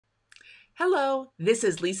Hello, this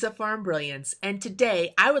is Lisa for Embrilliance, and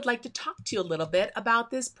today I would like to talk to you a little bit about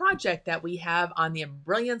this project that we have on the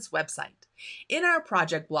Embrilliance website. In our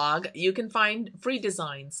project blog, you can find free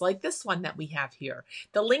designs like this one that we have here.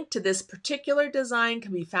 The link to this particular design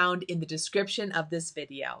can be found in the description of this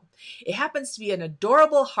video. It happens to be an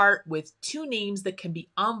adorable heart with two names that can be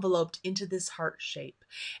enveloped into this heart shape.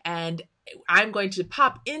 And I'm going to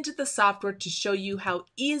pop into the software to show you how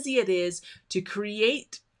easy it is to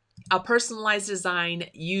create a personalized design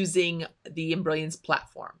using the Embrilliance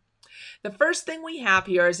platform. The first thing we have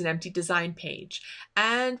here is an empty design page,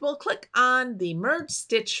 and we'll click on the merge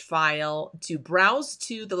stitch file to browse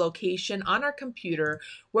to the location on our computer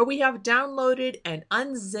where we have downloaded and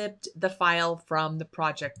unzipped the file from the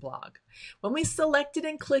project blog. When we select it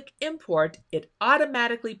and click import, it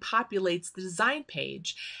automatically populates the design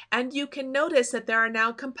page, and you can notice that there are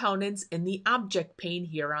now components in the object pane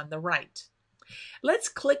here on the right. Let's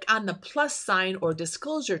click on the plus sign or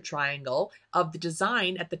disclosure triangle of the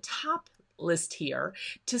design at the top list here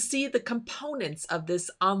to see the components of this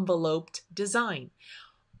enveloped design.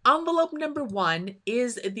 Envelope number 1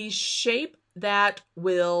 is the shape that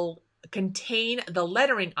will contain the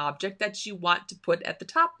lettering object that you want to put at the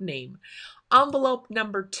top name. Envelope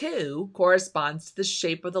number 2 corresponds to the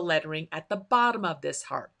shape of the lettering at the bottom of this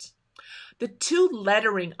heart. The two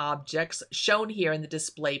lettering objects shown here in the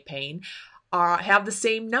display pane have the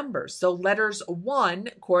same numbers. So letters 1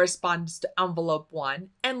 corresponds to envelope 1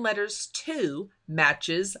 and letters 2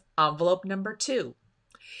 matches envelope number 2.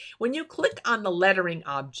 When you click on the lettering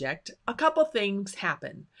object, a couple things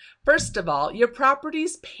happen. First of all, your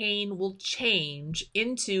properties pane will change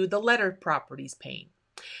into the letter properties pane.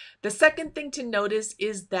 The second thing to notice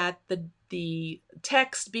is that the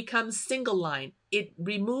text becomes single line. It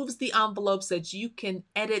removes the envelopes so that you can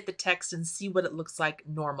edit the text and see what it looks like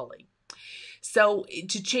normally. So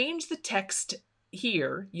to change the text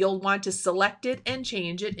here, you'll want to select it and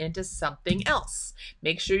change it into something else.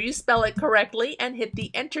 Make sure you spell it correctly and hit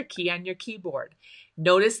the Enter key on your keyboard.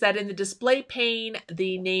 Notice that in the display pane,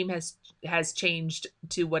 the name has changed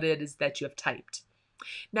to what it is that you have typed.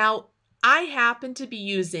 Now, I happen to be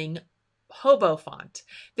using Hobo font.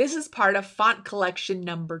 This is part of font collection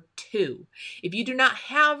number 2. If you do not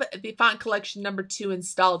have the font collection number 2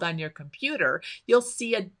 installed on your computer, you'll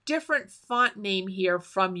see a different font name here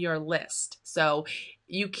from your list. So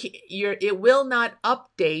it will not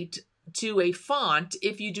update to a font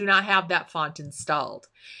if you do not have that font installed.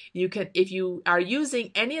 If you are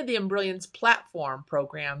using any of the Embrilliance platform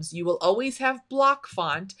programs, you will always have block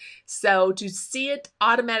font. So to see it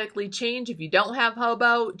automatically change, if you don't have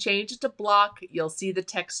Hobo, change it to block. You'll see the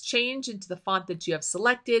text change into the font that you have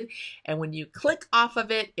selected. And when you click off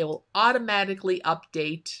of it, it will automatically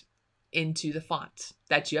update into the font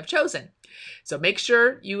that you have chosen. So make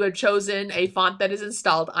sure you have chosen a font that is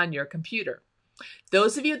installed on your computer.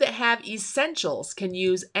 Those of you that have Essentials can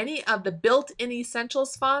use any of the built-in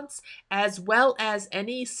Essentials fonts as well as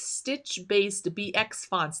any stitch-based BX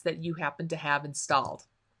fonts that you happen to have installed,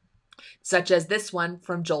 such as this one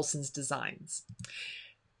from Jolson's Designs.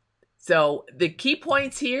 So the key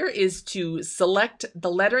points here is to select the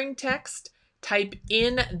lettering text, type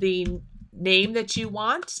in the name that you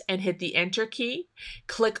want and hit the Enter key.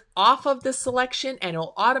 Click off of the selection and it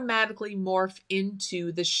will automatically morph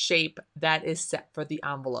into the shape that is set for the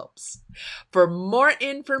envelopes. For more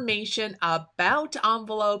information about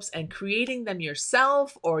envelopes and creating them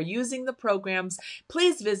yourself or using the programs,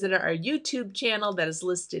 please visit our YouTube channel that is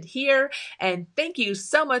listed here. And thank you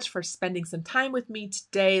so much for spending some time with me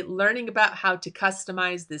today learning about how to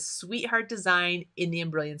customize this sweetheart design in the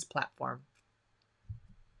Embrilliance platform.